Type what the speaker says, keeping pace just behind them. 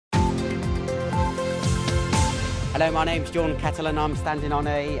Hello, my name's John Kettle and I'm standing on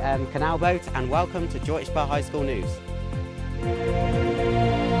a canal boat, and welcome to Dshs High School News.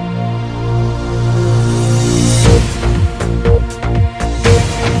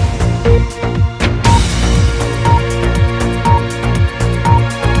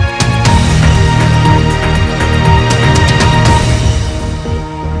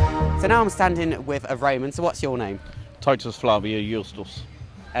 So now I'm standing with a Roman, so what's your name? Titus Flavia Justus.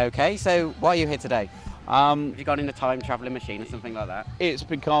 Okay, so why are you here today? Have you gone in a time travelling machine or something like that? It's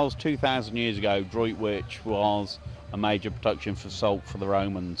because 2,000 years ago, Droitwich was a major production for salt for the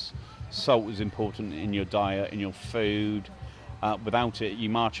Romans. Salt is important in your diet, in your food. Without it, you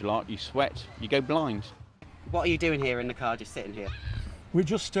march a lot, you sweat, you go blind. What are you doing here in the car, just sitting here? We're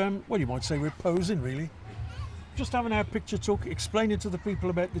just, well, you might say we're posing, really. Just having our picture took, explaining to the people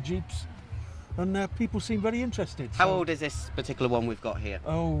about the Jeeps, and people seem very interested. How old is this particular one we've got here?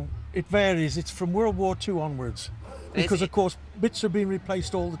 Oh, it varies. It's from World War II onwards, because of course bits are being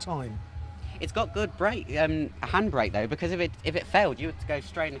replaced all the time. It's got good brake, a handbrake though, because if it failed, you would go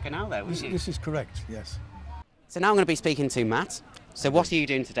straight in the canal there, wouldn't you? This is correct, yes. So now I'm going to be speaking to Matt. So what are you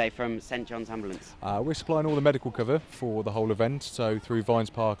doing today from St John's Ambulance? We're supplying all the medical cover for the whole event, so through Vines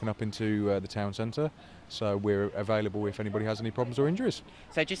Park and up into the town centre. So we're available if anybody has any problems or injuries.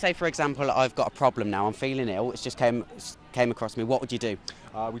 So just say, for example, I've got a problem now, I'm feeling ill, it's just came across me, what would you do?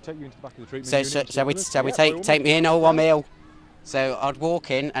 We take you into the back of the treatment unit. So shall we take me in, or I'm ill? So I'd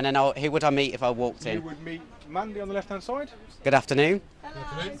walk in, and then who would I meet if I walked in? You would meet Mandy on the left-hand side. Good afternoon.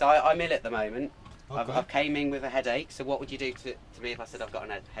 Hello. So I'm ill at the moment. Okay. I've came in with a headache, so what would you do to me if I said I've got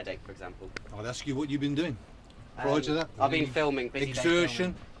a headache, for example? I'd ask you what you've been doing prior to that. I've been filming, busy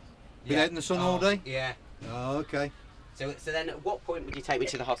exertion. Been out in the sun all day? Yeah. Oh, okay. So then at what point would you take me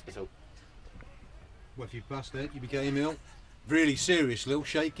to the hospital? Well, if you passed out, you became ill, really seriously ill,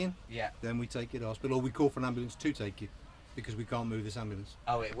 shaking, yeah, then we take you to hospital, or we call for an ambulance to take you, because we can't move this ambulance.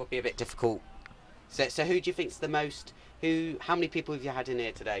 Oh, it would be a bit difficult. So who do you think's the most, how many people have you had in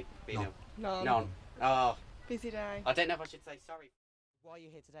here today? None. None. Oh. Busy day. I don't know if I should say sorry. Why are you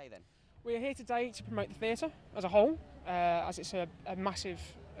here today then? We're here today to promote the theatre as a whole, as it's a massive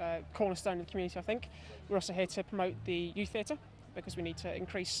cornerstone of the community, I think. We're also here to promote the youth theatre because we need to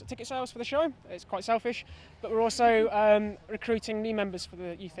increase ticket sales for the show. It's quite selfish, but we're also recruiting new members for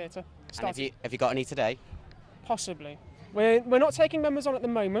the youth theatre. Have you got any today? Possibly. We're not taking members on at the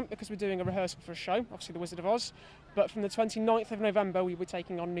moment because we're doing a rehearsal for a show, obviously The Wizard of Oz, but from the 29th of November we will be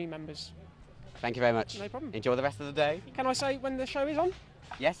taking on new members. Thank you very much. No problem. Enjoy the rest of the day. Can I say when the show is on?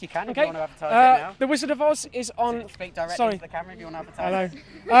 Yes, you can, okay. If you want to advertise it now. The Wizard of Oz is on... Speak directly into the camera if you want to advertise.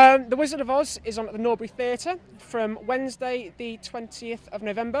 Hello. The Wizard of Oz is on at the Norbury Theatre from Wednesday the 20th of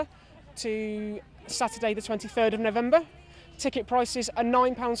November to Saturday the 23rd of November. Ticket prices are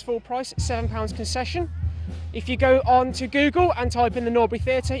 £9 full price, £7 concession. If you go on to Google and type in the Norbury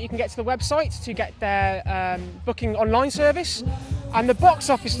Theatre, you can get to the website to get their booking online service. And the box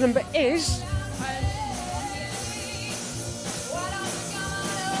office number is...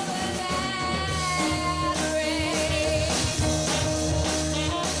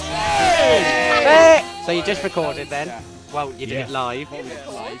 So you just recorded then? Yeah. Well, you did it live.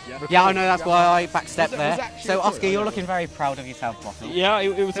 Yeah, I know, that's why I backstepped there. So Oscar, you're looking very proud of yourself, Bottle. Yeah,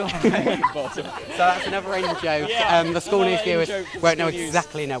 it was Bottle. So that's another in-joke. Yeah, the school news viewers won't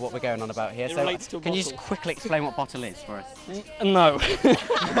exactly know what we're going on about here. So can you just quickly explain what Bottle is for us? No.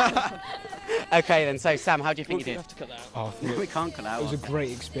 Okay then, so Sam, how do you think you did? We have to cut that out. No, we can't cut that out. It was a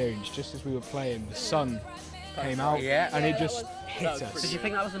great experience. Just as we were playing, the sun came out and it just hit us. Did you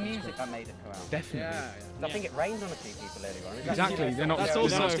think that was the music that made it come out? Definitely. I think it rained on a few people earlier on. Exactly. They're not. That's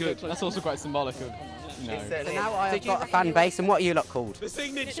also good. That's also quite symbolic of. So now I've got a fan base, and what are you lot called? The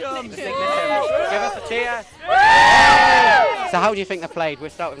Signature. Give us a cheer. So how do you think they played?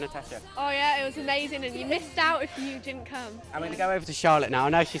 We'll start with Natasha. Oh yeah, it was amazing, and you missed out if you didn't come. I'm going to go over to Charlotte now. I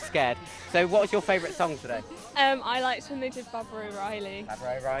know she's scared. So what was your favourite song today? I liked when they did Barbara O'Reilly.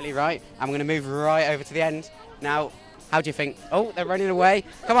 Barbara O'Reilly, right. I'm going to move right over to the end. Now, how do you think? Oh, they're running away.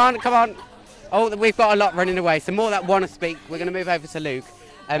 Come on, come on. Oh, we've got a lot running away. So more that want to speak. We're going to move over to Luke.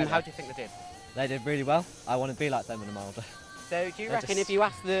 How do you think they did? They did really well. I want to be like them in a milder. So do you reckon if you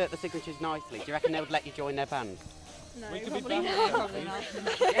asked the signatures nicely, do you reckon they would let you join their band? No, probably not.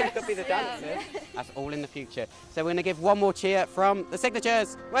 Yeah, it could be the dancers. That's all in the future. So we're going to give one more cheer from the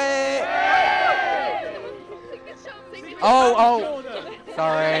signatures. Way! Oh,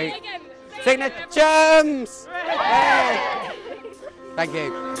 sorry. Signatures! Thank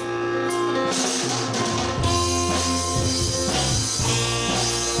you.